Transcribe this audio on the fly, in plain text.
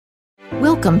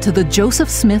Welcome to the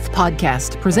Joseph Smith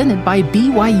Podcast, presented by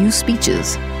BYU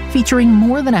Speeches, featuring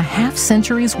more than a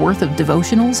half-century's worth of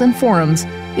devotionals and forums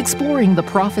exploring the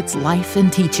prophet's life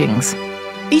and teachings.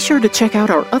 Be sure to check out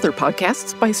our other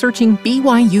podcasts by searching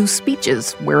BYU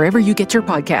Speeches wherever you get your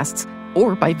podcasts,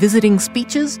 or by visiting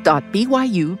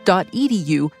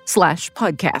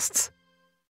speeches.byu.edu/podcasts.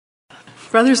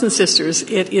 Brothers and sisters,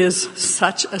 it is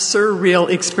such a surreal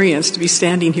experience to be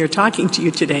standing here talking to you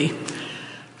today.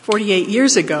 48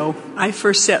 years ago, I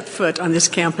first set foot on this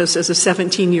campus as a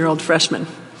 17-year-old freshman.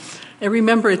 I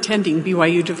remember attending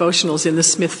BYU devotionals in the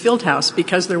Smith Fieldhouse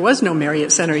because there was no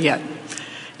Marriott Center yet,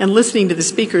 and listening to the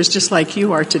speakers just like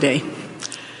you are today.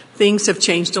 Things have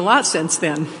changed a lot since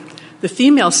then. The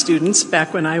female students,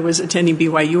 back when I was attending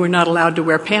BYU, were not allowed to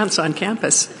wear pants on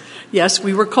campus. Yes,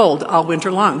 we were cold all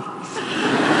winter long.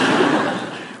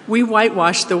 We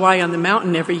whitewashed the Y on the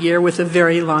mountain every year with a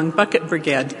very long bucket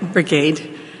brigade,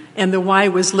 and the Y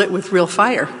was lit with real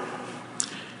fire.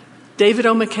 David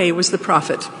O. McKay was the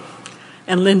prophet,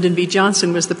 and Lyndon B.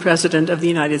 Johnson was the president of the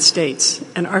United States,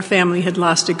 and our family had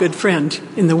lost a good friend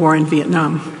in the war in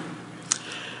Vietnam.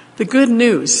 The good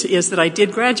news is that I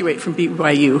did graduate from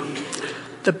BYU.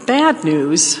 The bad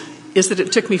news is that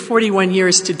it took me 41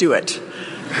 years to do it.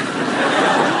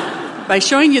 By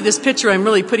showing you this picture, I'm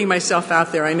really putting myself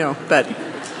out there, I know, but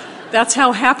that's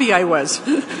how happy I was.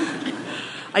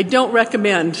 I don't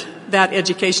recommend that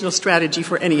educational strategy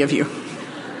for any of you.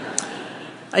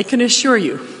 I can assure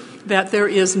you that there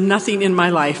is nothing in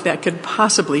my life that could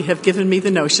possibly have given me the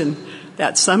notion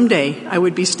that someday I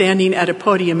would be standing at a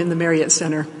podium in the Marriott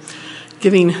Center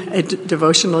giving a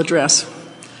devotional address.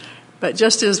 But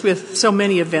just as with so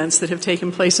many events that have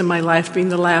taken place in my life during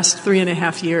the last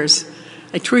 3.5 years,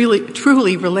 I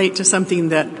truly relate to something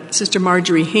that Sister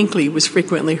Marjorie Hinckley was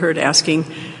frequently heard asking: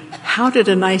 how did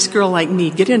a nice girl like me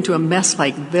get into a mess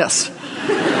like this?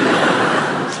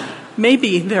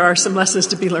 Maybe there are some lessons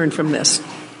to be learned from this.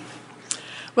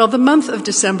 Well, the month of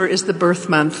December is the birth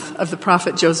month of the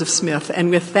prophet Joseph Smith, and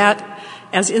with that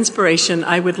as inspiration,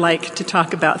 I would like to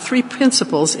talk about 3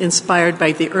 principles inspired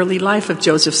by the early life of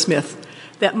Joseph Smith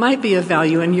that might be of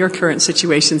value in your current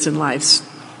situations and lives.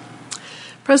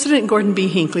 President Gordon B.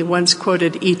 Hinckley once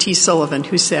quoted E.T. Sullivan,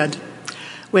 who said,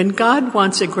 "When God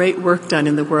wants a great work done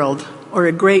in the world, or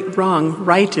a great wrong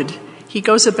righted, he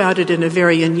goes about it in a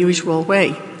very unusual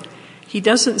way. He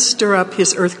doesn't stir up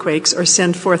his earthquakes or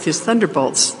send forth his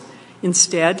thunderbolts.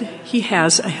 Instead, he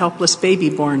has a helpless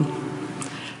baby born."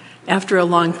 After a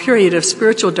long period of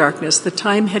spiritual darkness, the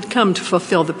time had come to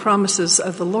fulfill the promises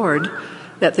of the Lord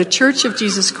that the Church of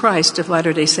Jesus Christ of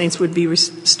Latter-day Saints would be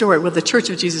restored. Well, the Church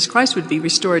of Jesus Christ would be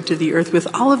restored to the earth with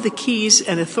all of the keys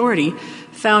and authority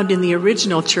found in the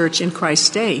original church in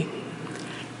Christ's day.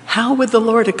 How would the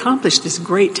Lord accomplish this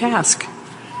great task?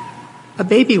 A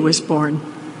baby was born.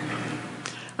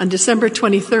 On December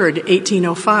 23rd,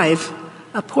 1805,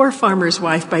 a poor farmer's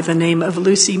wife by the name of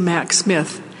Lucy Mack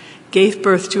Smith gave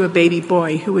birth to a baby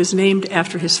boy who was named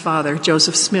after his father,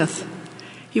 Joseph Smith.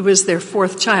 He was their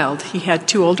 4th child. He had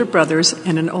 2 older brothers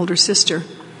and an older sister.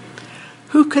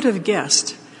 Who could have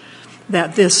guessed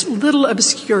that this little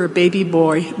obscure baby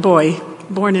boy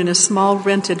born in a small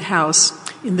rented house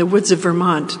in the woods of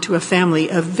Vermont to a family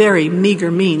of very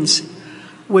meager means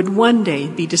would one day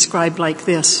be described like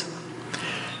this: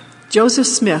 Joseph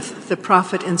Smith, the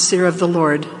prophet and seer of the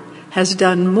Lord, has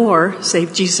done more,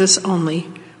 save Jesus only,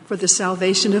 for the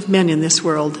salvation of men in this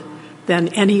world than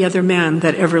any other man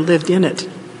that ever lived in it.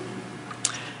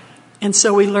 And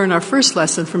so we learn our first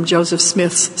lesson from Joseph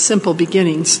Smith's simple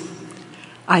beginnings.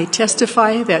 I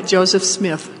testify that Joseph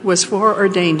Smith was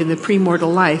foreordained in the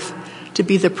premortal life to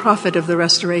be the prophet of the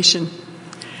restoration.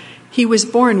 He was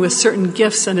born with certain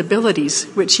gifts and abilities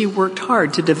which he worked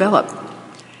hard to develop.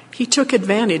 He took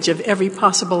advantage of every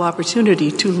possible opportunity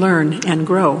to learn and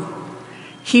grow.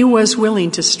 He was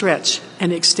willing to stretch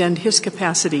and extend his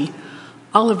capacity,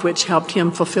 all of which helped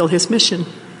him fulfill his mission.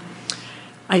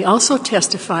 I also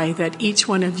testify that each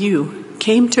one of you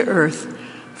came to earth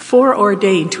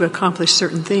foreordained to accomplish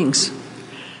certain things.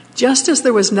 Just as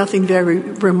there was nothing very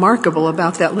remarkable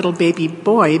about that little baby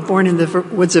boy born in the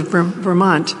woods of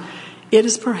Vermont, it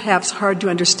is perhaps hard to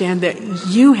understand that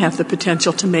you have the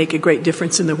potential to make a great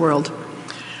difference in the world.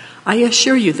 I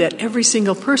assure you that every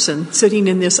single person sitting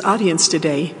in this audience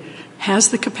today has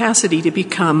the capacity to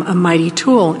become a mighty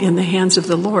tool in the hands of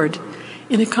the Lord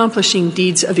in accomplishing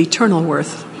deeds of eternal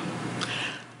worth.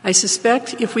 I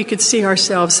suspect if we could see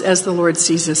ourselves as the Lord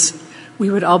sees us, we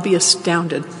would all be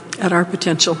astounded at our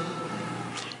potential.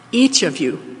 Each of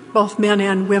you, both men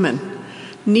and women,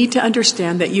 need to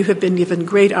understand that you have been given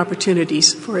great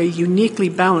opportunities for a uniquely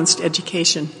balanced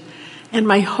education And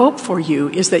my hope for you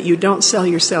is that you don't sell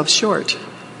yourself short.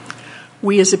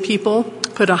 We as a people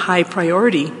put a high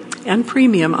priority and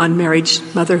premium on marriage,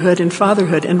 motherhood, and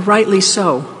fatherhood, and rightly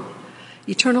so.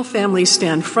 Eternal families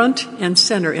stand front and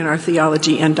center in our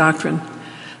theology and doctrine.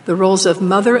 The roles of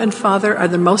mother and father are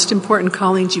the most important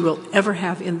callings you will ever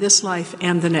have in this life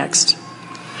and the next.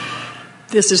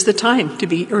 This is the time to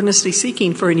be earnestly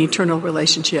seeking for an eternal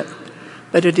relationship,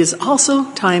 but it is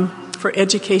also time for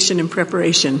education and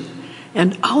preparation,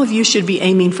 and all of you should be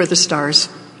aiming for the stars.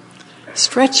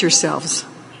 Stretch yourselves.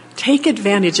 Take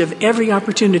advantage of every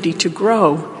opportunity to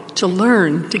grow, to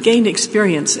learn, to gain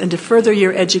experience, and to further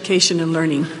your education and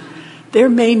learning. There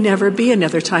may never be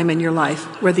another time in your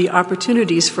life where the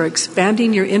opportunities for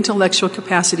expanding your intellectual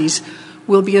capacities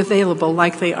will be available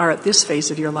like they are at this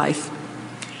phase of your life.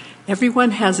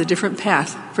 Everyone has a different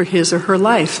path for his or her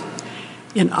life.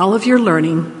 In all of your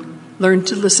learning, learn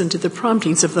to listen to the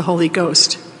promptings of the Holy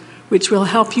Ghost, which will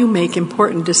help you make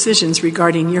important decisions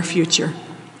regarding your future.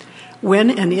 When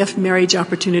and if marriage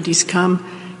opportunities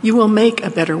come, you will make a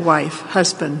better wife,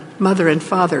 husband, mother, and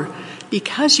father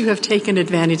because you have taken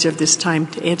advantage of this time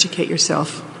to educate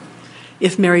yourself.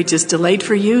 If marriage is delayed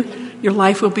for you, your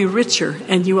life will be richer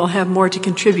and you will have more to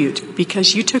contribute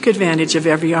because you took advantage of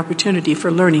every opportunity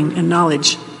for learning and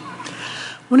knowledge.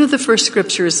 One of the first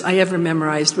scriptures I ever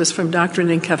memorized was from Doctrine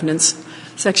and Covenants,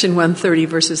 section 130,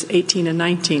 verses 18 and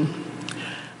 19.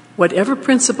 Whatever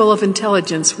principle of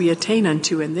intelligence we attain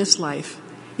unto in this life,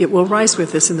 it will rise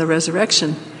with us in the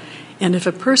resurrection. And if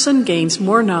a person gains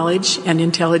more knowledge and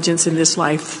intelligence in this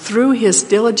life through his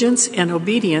diligence and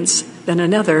obedience than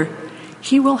another,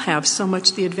 he will have so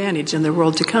much the advantage in the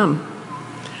world to come.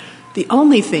 The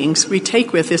only things we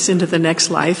take with us into the next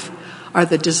life are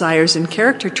the desires and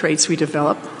character traits we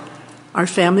develop, our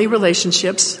family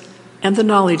relationships, and the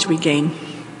knowledge we gain.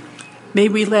 May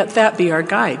we let that be our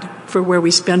guide for where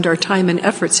we spend our time and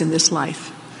efforts in this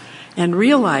life, and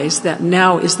realize that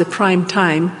now is the prime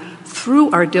time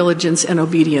through our diligence and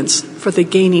obedience for the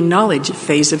gaining knowledge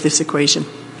phase of this equation.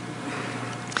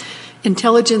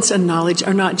 Intelligence and knowledge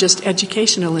are not just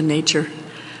educational in nature.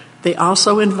 They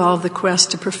also involve the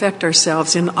quest to perfect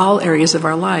ourselves in all areas of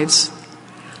our lives.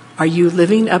 Are you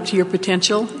living up to your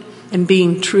potential and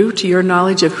being true to your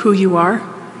knowledge of who you are?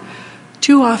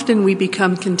 Too often we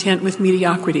become content with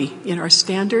mediocrity in our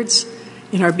standards,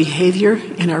 in our behavior,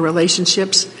 in our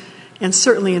relationships, and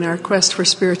certainly in our quest for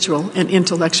spiritual and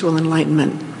intellectual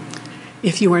enlightenment.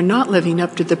 If you are not living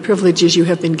up to the privileges you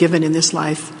have been given in this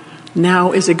life,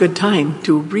 now is a good time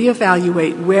to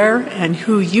reevaluate where and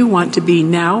who you want to be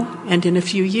now and in a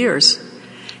few years,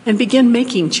 and begin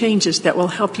making changes that will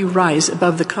help you rise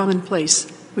above the commonplace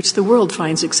which the world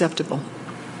finds acceptable.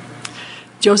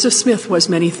 Joseph Smith was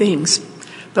many things,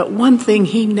 but one thing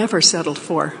he never settled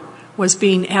for was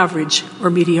being average or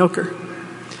mediocre.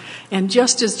 And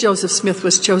just as Joseph Smith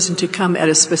was chosen to come at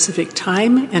a specific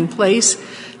time and place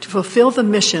to fulfill the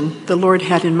mission the Lord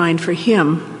had in mind for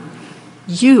him,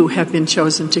 you have been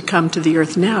chosen to come to the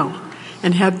earth now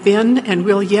and have been and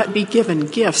will yet be given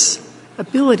gifts,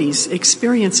 abilities,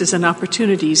 experiences, and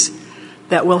opportunities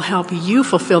that will help you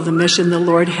fulfill the mission the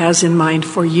Lord has in mind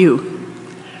for you.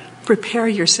 Prepare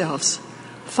yourselves,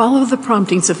 follow the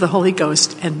promptings of the Holy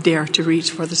Ghost, and dare to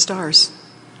reach for the stars.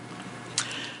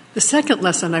 The second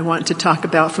lesson I want to talk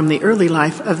about from the early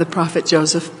life of the prophet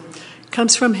Joseph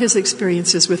comes from his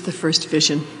experiences with the first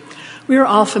vision. We are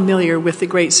all familiar with the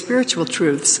great spiritual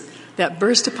truths that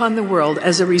burst upon the world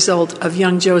as a result of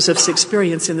young Joseph's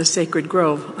experience in the sacred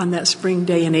grove on that spring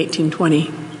day in 1820.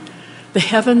 The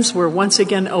heavens were once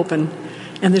again open,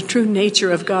 and the true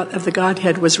nature of the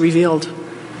Godhead was revealed.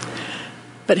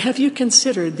 But have you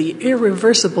considered the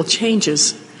irreversible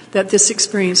changes that this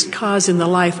experience caused in the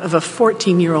life of a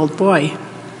 14-year-old boy?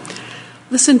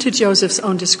 Listen to Joseph's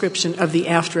own description of the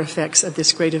after effects of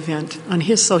this great event on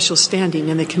his social standing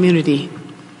in the community.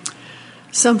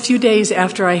 Some few days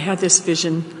after I had this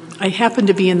vision, I happened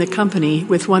to be in the company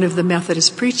with one of the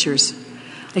Methodist preachers.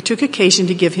 I took occasion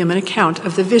to give him an account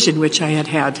of the vision which I had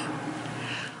had.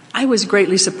 I was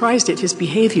greatly surprised at his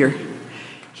behavior.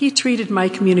 He treated my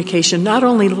communication not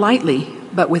only lightly,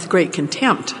 but with great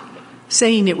contempt,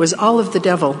 saying it was all of the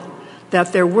devil,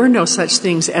 that there were no such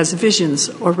things as visions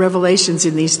or revelations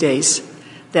in these days,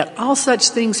 that all such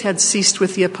things had ceased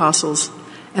with the apostles,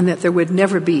 and that there would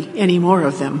never be any more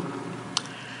of them.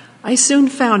 I soon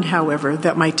found, however,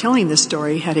 that my telling the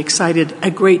story had excited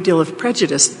a great deal of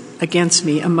prejudice against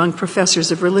me among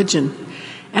professors of religion,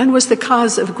 and was the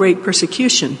cause of great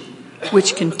persecution,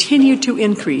 which continued to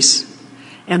increase.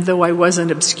 And though I was an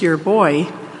obscure boy,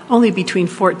 only between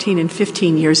 14 and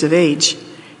 15 years of age,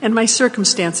 and my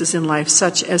circumstances in life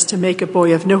such as to make a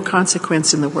boy of no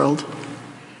consequence in the world.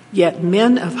 Yet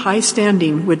men of high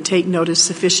standing would take notice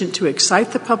sufficient to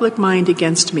excite the public mind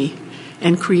against me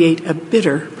and create a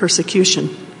bitter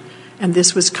persecution. And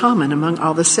this was common among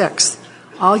all the sects,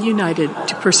 all united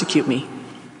to persecute me.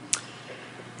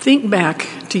 Think back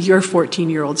to your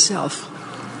 14-year-old self.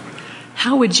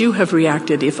 How would you have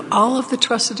reacted if all of the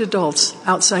trusted adults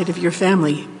outside of your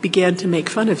family began to make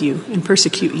fun of you and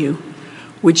persecute you?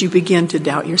 Would you begin to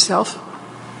doubt yourself?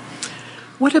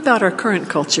 What about our current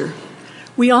culture?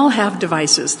 We all have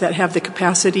devices that have the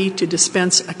capacity to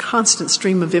dispense a constant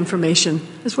stream of information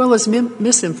as well as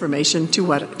misinformation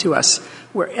to us,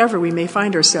 wherever we may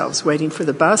find ourselves, waiting for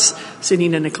the bus,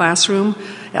 sitting in a classroom,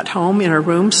 at home, in our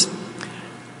rooms.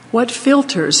 What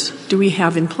filters do we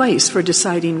have in place for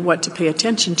deciding what to pay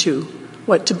attention to,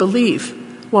 what to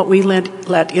believe, what we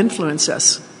let influence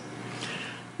us?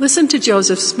 Listen to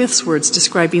Joseph Smith's words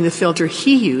describing the filter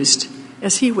he used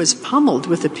as he was pummeled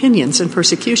with opinions and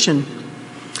persecution.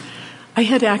 I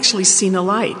had actually seen a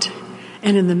light,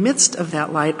 and in the midst of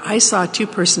that light, I saw two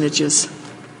personages,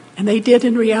 and they did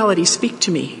in reality speak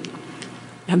to me.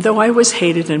 And though I was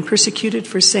hated and persecuted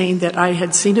for saying that I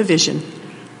had seen a vision,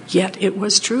 yet it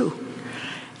was true.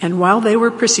 And while they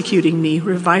were persecuting me,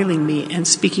 reviling me, and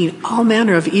speaking all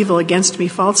manner of evil against me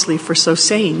falsely for so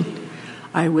saying,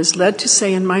 I was led to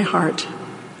say in my heart,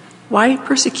 why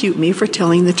persecute me for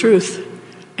telling the truth?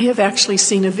 I have actually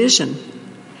seen a vision.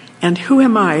 And who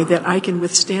am I that I can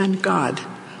withstand God?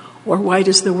 Or why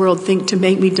does the world think to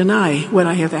make me deny what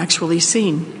I have actually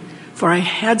seen? For I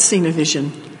had seen a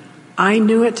vision. I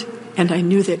knew it, and I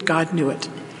knew that God knew it,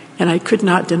 and I could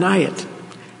not deny it.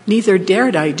 Neither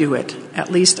dared I do it.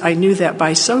 At least I knew that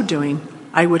by so doing,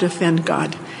 I would offend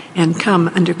God and come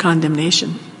under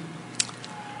condemnation.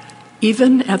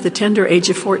 Even at the tender age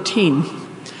of 14,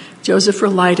 Joseph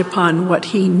relied upon what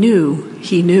he knew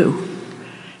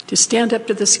to stand up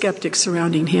to the skeptics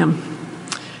surrounding him.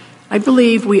 I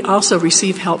believe we also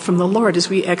receive help from the Lord as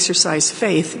we exercise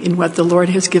faith in what the Lord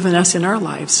has given us in our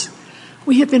lives.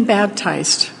 We have been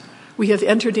baptized. We have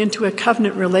entered into a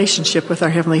covenant relationship with our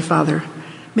Heavenly Father.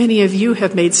 Many of you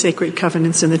have made sacred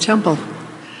covenants in the temple.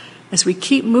 As we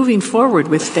keep moving forward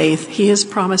with faith, He has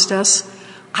promised us,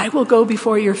 I will go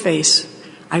before your face.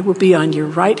 I will be on your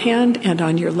right hand and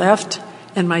on your left,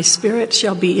 and my spirit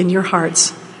shall be in your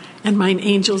hearts, and mine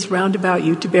angels round about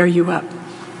you to bear you up.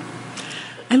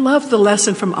 I love the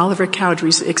lesson from Oliver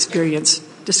Cowdery's experience,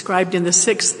 described in the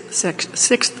sixth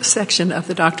section of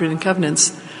the Doctrine and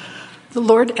Covenants. The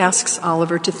Lord asks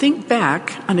Oliver to think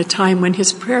back on a time when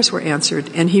his prayers were answered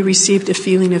and he received a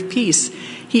feeling of peace.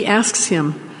 He asks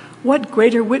him, what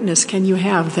greater witness can you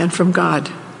have than from God?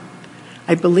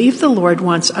 I believe the Lord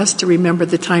wants us to remember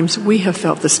the times we have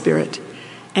felt the Spirit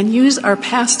and use our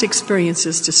past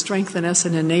experiences to strengthen us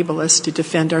and enable us to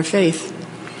defend our faith.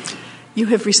 You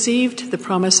have received the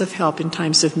promise of help in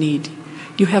times of need.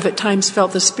 You have at times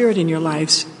felt the Spirit in your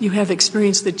lives. You have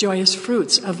experienced the joyous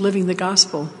fruits of living the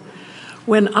gospel.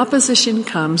 When opposition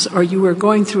comes or you are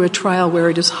going through a trial where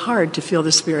it is hard to feel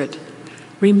the Spirit,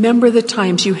 remember the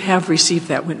times you have received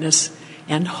that witness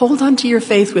and hold on to your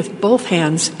faith with both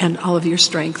hands and all of your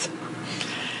strength.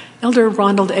 Elder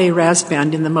Ronald A.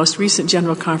 Rasband in the most recent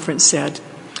General Conference said,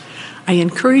 I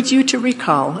encourage you to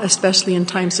recall, especially in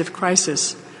times of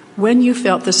crisis, when you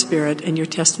felt the Spirit and your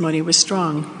testimony was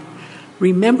strong.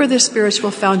 Remember the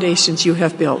spiritual foundations you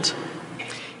have built.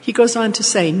 He goes on to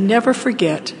say, never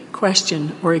forget,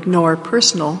 question, or ignore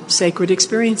personal, sacred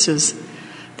experiences.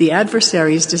 The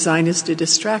adversary's design is to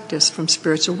distract us from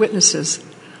spiritual witnesses,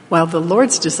 while the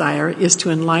Lord's desire is to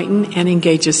enlighten and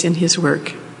engage us in His work.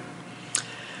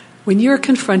 When you're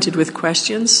confronted with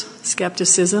questions,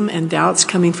 skepticism, and doubts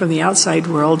coming from the outside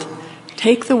world,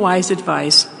 take the wise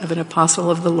advice of an apostle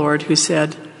of the Lord who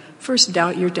said, first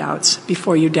doubt your doubts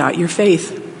before you doubt your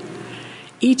faith.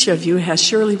 Each of you has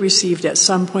surely received at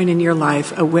some point in your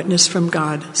life a witness from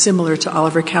God, similar to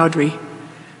Oliver Cowdery.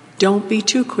 Don't be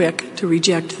too quick to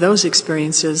reject those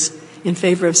experiences in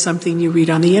favor of something you read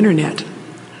on the internet.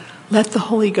 Let the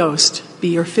Holy Ghost be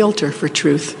your filter for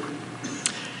truth.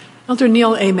 Elder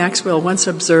Neal A. Maxwell once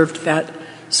observed that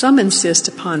some insist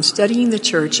upon studying the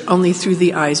church only through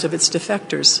the eyes of its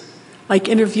defectors, like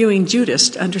interviewing Judas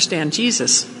to understand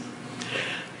Jesus.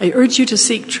 I urge you to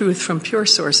seek truth from pure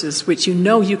sources which you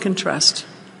know you can trust,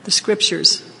 the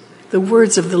Scriptures, the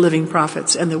words of the living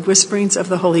prophets, and the whisperings of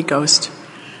the Holy Ghost.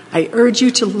 I urge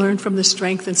you to learn from the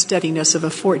strength and steadiness of a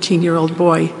 14-year-old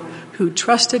boy who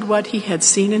trusted what he had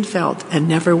seen and felt and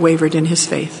never wavered in his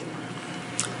faith.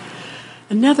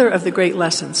 Another of the great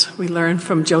lessons we learn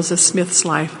from Joseph Smith's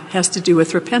life has to do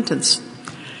with repentance.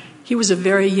 He was a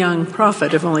very young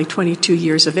prophet of only 22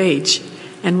 years of age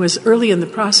and was early in the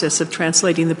process of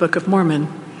translating the Book of Mormon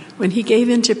when he gave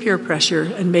in to peer pressure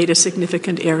and made a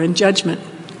significant error in judgment.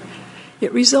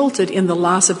 It resulted in the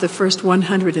loss of the first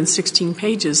 116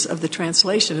 pages of the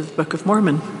translation of the Book of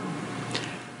Mormon.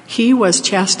 He was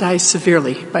chastised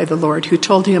severely by the Lord, who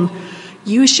told him,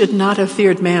 "You should not have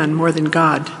feared man more than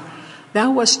God.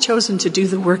 Thou wast chosen to do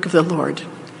the work of the Lord.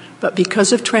 But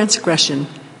because of transgression,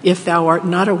 if thou art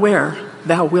not aware,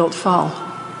 thou wilt fall."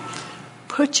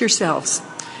 Put yourselves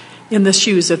in the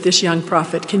shoes of this young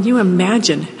prophet. Can you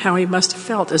imagine how he must have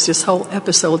felt as this whole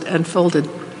episode unfolded?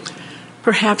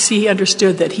 Perhaps he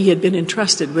understood that he had been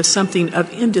entrusted with something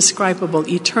of indescribable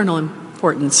eternal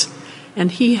importance,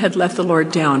 and he had let the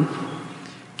Lord down.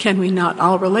 Can we not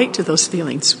all relate to those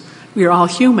feelings? We are all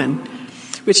human,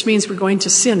 which means we're going to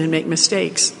sin and make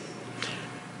mistakes.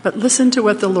 But listen to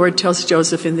what the Lord tells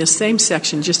Joseph in this same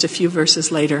section just a few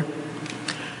verses later.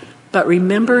 "But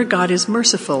remember, God is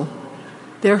merciful.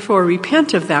 Therefore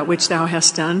repent of that which thou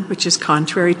hast done, which is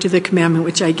contrary to the commandment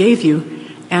which I gave you,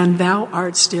 and thou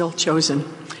art still chosen,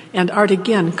 and art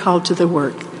again called to the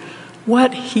work."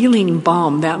 What healing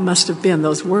balm that must have been,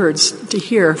 those words, to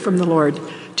hear from the Lord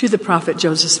to the prophet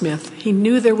Joseph Smith. He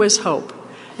knew there was hope,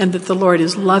 and that the Lord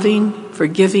is loving,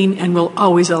 forgiving, and will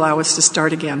always allow us to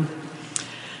start again.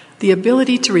 The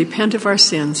ability to repent of our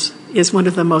sins is one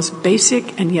of the most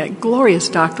basic and yet glorious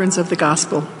doctrines of the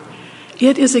gospel.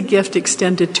 It is a gift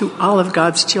extended to all of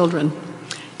God's children,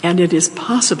 and it is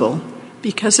possible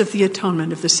because of the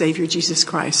atonement of the Savior Jesus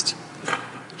Christ.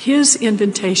 His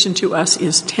invitation to us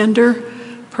is tender,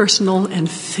 personal, and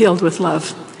filled with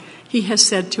love. He has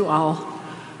said to all,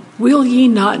 "Will ye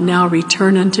not now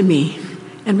return unto me,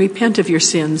 and repent of your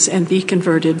sins, and be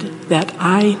converted, that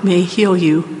I may heal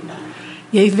you?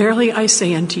 Yea, verily I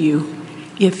say unto you,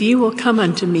 if ye will come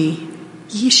unto me,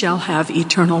 ye shall have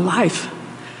eternal life.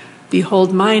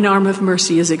 Behold, mine arm of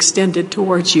mercy is extended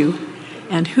towards you,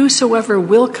 and whosoever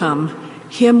will come,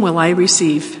 him will I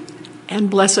receive, and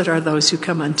blessed are those who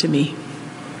come unto me."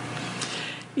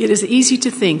 It is easy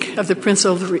to think of the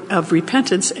principle of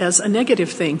repentance as a negative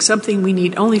thing, something we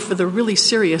need only for the really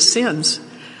serious sins,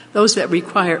 those that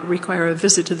require a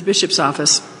visit to the bishop's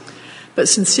office. But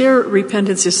sincere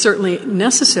repentance is certainly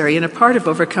necessary and a part of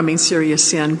overcoming serious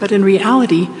sin. But in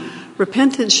reality,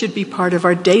 repentance should be part of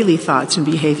our daily thoughts and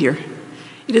behavior.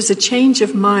 It is a change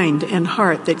of mind and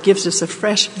heart that gives us a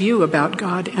fresh view about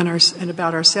God and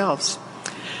about ourselves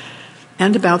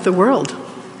and about the world.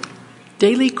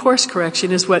 Daily course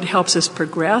correction is what helps us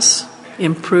progress,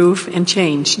 improve, and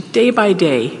change day by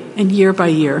day and year by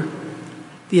year.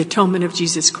 The atonement of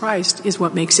Jesus Christ is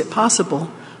what makes it possible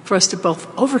for us to both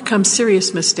overcome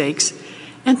serious mistakes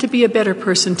and to be a better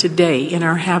person today in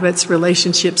our habits,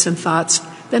 relationships, and thoughts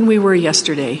than we were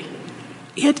yesterday.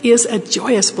 It is a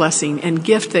joyous blessing and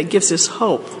gift that gives us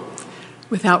hope.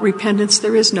 Without repentance,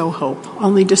 there is no hope,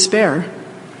 only despair.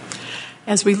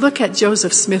 As we look at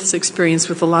Joseph Smith's experience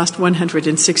with the last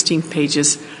 116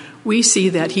 pages, we see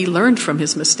that he learned from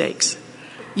his mistakes.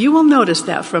 You will notice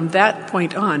that from that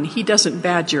point on, he doesn't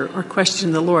badger or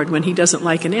question the Lord when he doesn't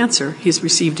like an answer he's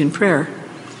received in prayer.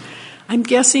 I'm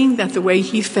guessing that the way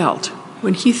he felt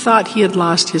when he thought he had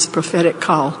lost his prophetic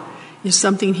call is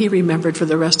something he remembered for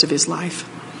the rest of his life.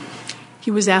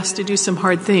 He was asked to do some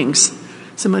hard things,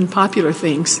 some unpopular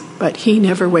things, but he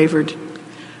never wavered.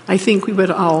 I think we would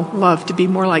all love to be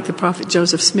more like the prophet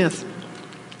Joseph Smith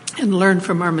and learn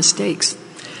from our mistakes.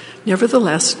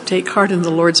 Nevertheless, take heart in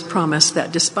the Lord's promise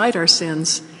that despite our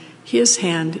sins, his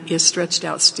hand is stretched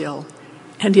out still,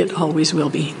 and it always will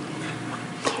be.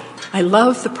 I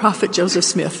love the prophet Joseph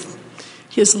Smith.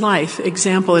 His life,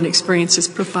 example, and experiences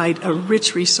provide a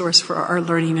rich resource for our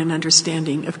learning and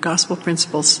understanding of gospel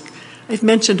principles. I've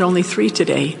mentioned only 3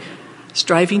 today: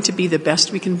 striving to be the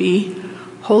best we can be,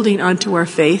 holding on to our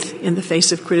faith in the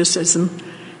face of criticism,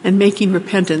 and making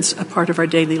repentance a part of our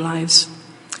daily lives.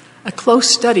 A close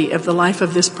study of the life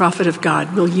of this prophet of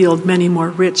God will yield many more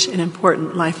rich and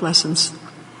important life lessons.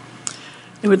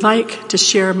 I would like to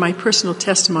share my personal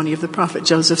testimony of the prophet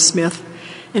Joseph Smith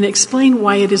and explain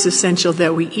why it is essential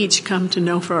that we each come to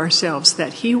know for ourselves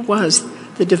that he was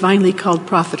the divinely called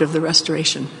prophet of the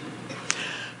Restoration.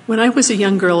 When I was a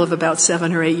young girl of about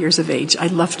 7 or 8 years of age, I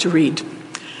loved to read.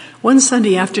 One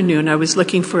Sunday afternoon, I was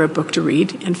looking for a book to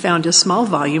read and found a small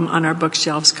volume on our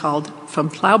bookshelves called From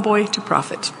Plowboy to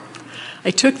Prophet.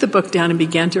 I took the book down and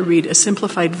began to read a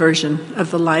simplified version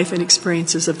of the life and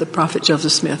experiences of the prophet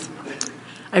Joseph Smith.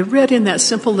 I read in that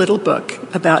simple little book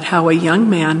about how a young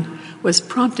man was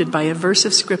prompted by a verse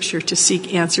of Scripture to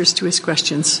seek answers to his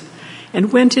questions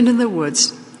and went into the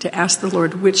woods to ask the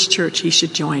Lord which church he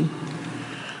should join.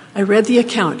 I read the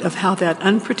account of how that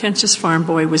unpretentious farm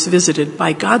boy was visited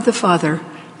by God the Father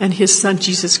and his Son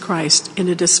Jesus Christ in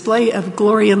a display of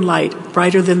glory and light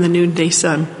brighter than the noonday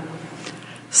sun.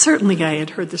 Certainly I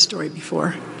had heard the story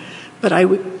before,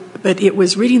 but it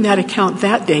was reading that account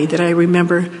that day that I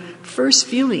remember first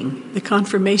feeling the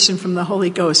confirmation from the Holy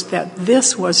Ghost that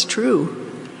this was true.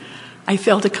 I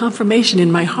felt a confirmation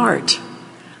in my heart.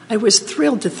 I was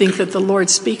thrilled to think that the Lord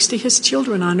speaks to his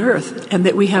children on earth and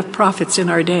that we have prophets in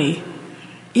our day.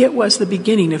 It was the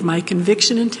beginning of my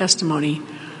conviction and testimony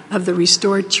of the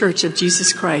restored Church of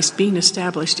Jesus Christ being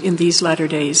established in these latter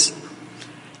days.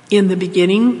 In the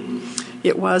beginning,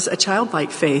 it was a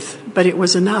childlike faith, but it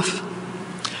was enough.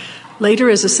 Later,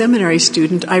 as a seminary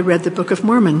student, I read the Book of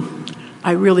Mormon.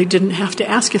 I really didn't have to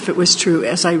ask if it was true.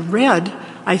 As I read,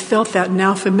 I felt that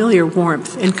now familiar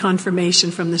warmth and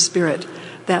confirmation from the Spirit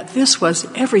that this was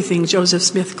everything Joseph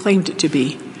Smith claimed it to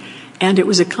be. And it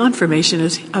was a confirmation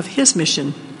of his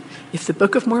mission. If the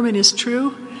Book of Mormon is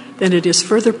true, then it is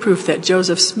further proof that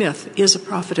Joseph Smith is a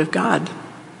prophet of God.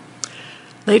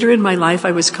 Later in my life,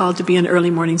 I was called to be an early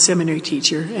morning seminary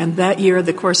teacher, and that year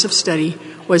the course of study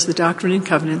was the Doctrine and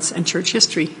Covenants and Church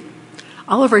History.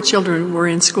 All of our children were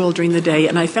in school during the day,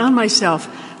 and I found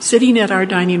myself sitting at our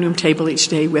dining room table each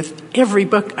day with every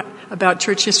book about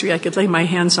church history I could lay my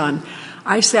hands on.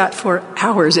 I sat for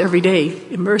hours every day,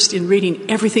 immersed in reading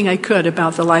everything I could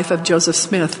about the life of Joseph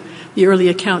Smith, the early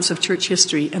accounts of church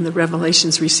history, and the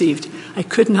revelations received. I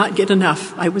could not get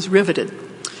enough. I was riveted.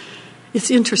 It's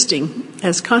interesting,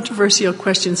 as controversial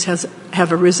questions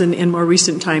have arisen in more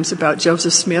recent times about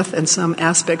Joseph Smith and some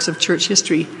aspects of church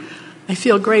history, I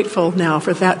feel grateful now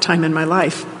for that time in my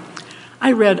life.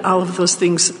 I read all of those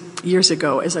things years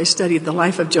ago as I studied the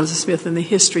life of Joseph Smith and the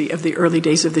history of the early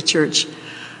days of the church.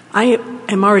 I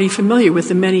am already familiar with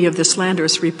the many of the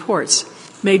slanderous reports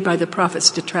made by the prophet's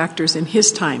detractors in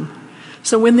his time.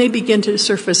 So when they begin to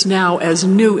surface now as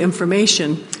new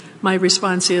information, my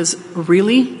response is,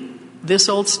 really? This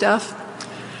old stuff?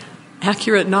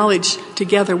 Accurate knowledge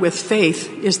together with faith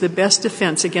is the best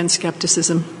defense against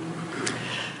skepticism.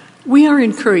 We are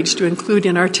encouraged to include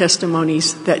in our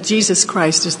testimonies that Jesus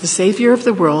Christ is the Savior of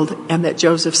the world and that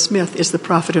Joseph Smith is the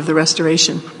prophet of the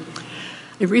restoration.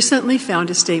 I recently found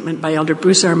a statement by Elder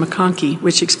Bruce R. McConkie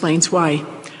which explains why.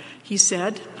 He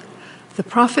said, "The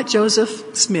prophet Joseph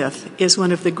Smith is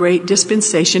one of the great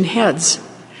dispensation heads,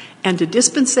 and a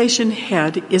dispensation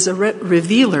head is a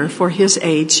revealer for his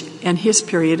age and his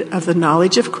period of the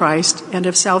knowledge of Christ and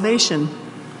of salvation."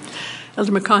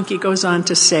 Elder McConkie goes on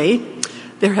to say,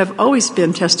 "There have always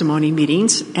been testimony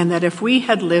meetings, and that if we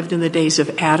had lived in the days of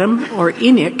Adam or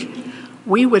Enoch,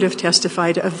 we would have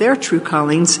testified of their true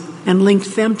callings and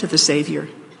linked them to the Savior.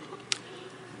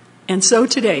 And so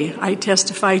today I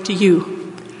testify to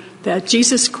you that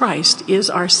Jesus Christ is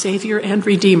our Savior and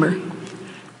Redeemer,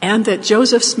 and that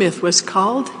Joseph Smith was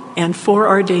called and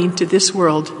foreordained to this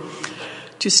world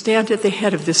to stand at the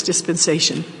head of this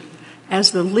dispensation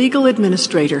as the legal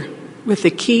administrator with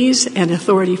the keys and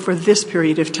authority for this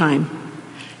period of time.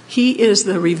 He is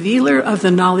the revealer of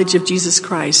the knowledge of Jesus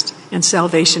Christ and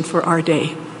salvation for our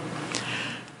day.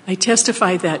 I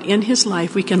testify that in his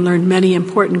life we can learn many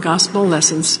important gospel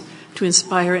lessons to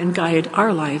inspire and guide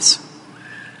our lives.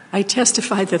 I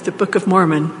testify that the Book of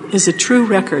Mormon is a true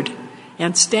record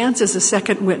and stands as a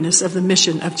second witness of the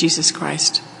mission of Jesus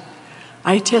Christ.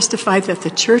 I testify that the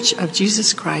Church of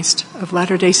Jesus Christ of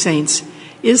Latter-day Saints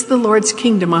is the Lord's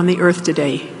kingdom on the earth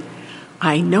today.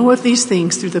 I know of these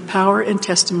things through the power and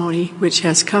testimony which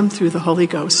has come through the Holy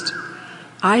Ghost.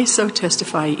 I so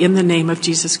testify in the name of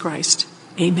Jesus Christ.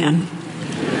 Amen.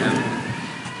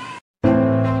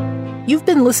 You've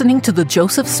been listening to the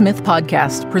Joseph Smith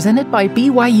Podcast, presented by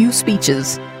BYU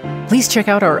Speeches. Please check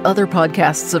out our other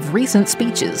podcasts of recent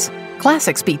speeches,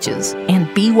 classic speeches, and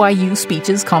BYU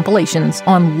Speeches compilations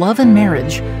on love and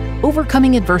marriage,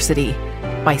 overcoming adversity,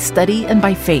 by study and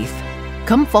by faith.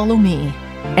 Come follow me,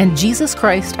 and Jesus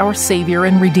Christ, our Savior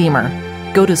and Redeemer.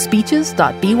 Go to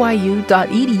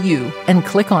speeches.byu.edu and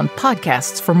click on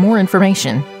podcasts for more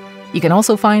information. You can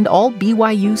also find all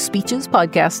BYU Speeches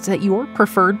podcasts at your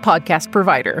preferred podcast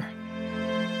provider.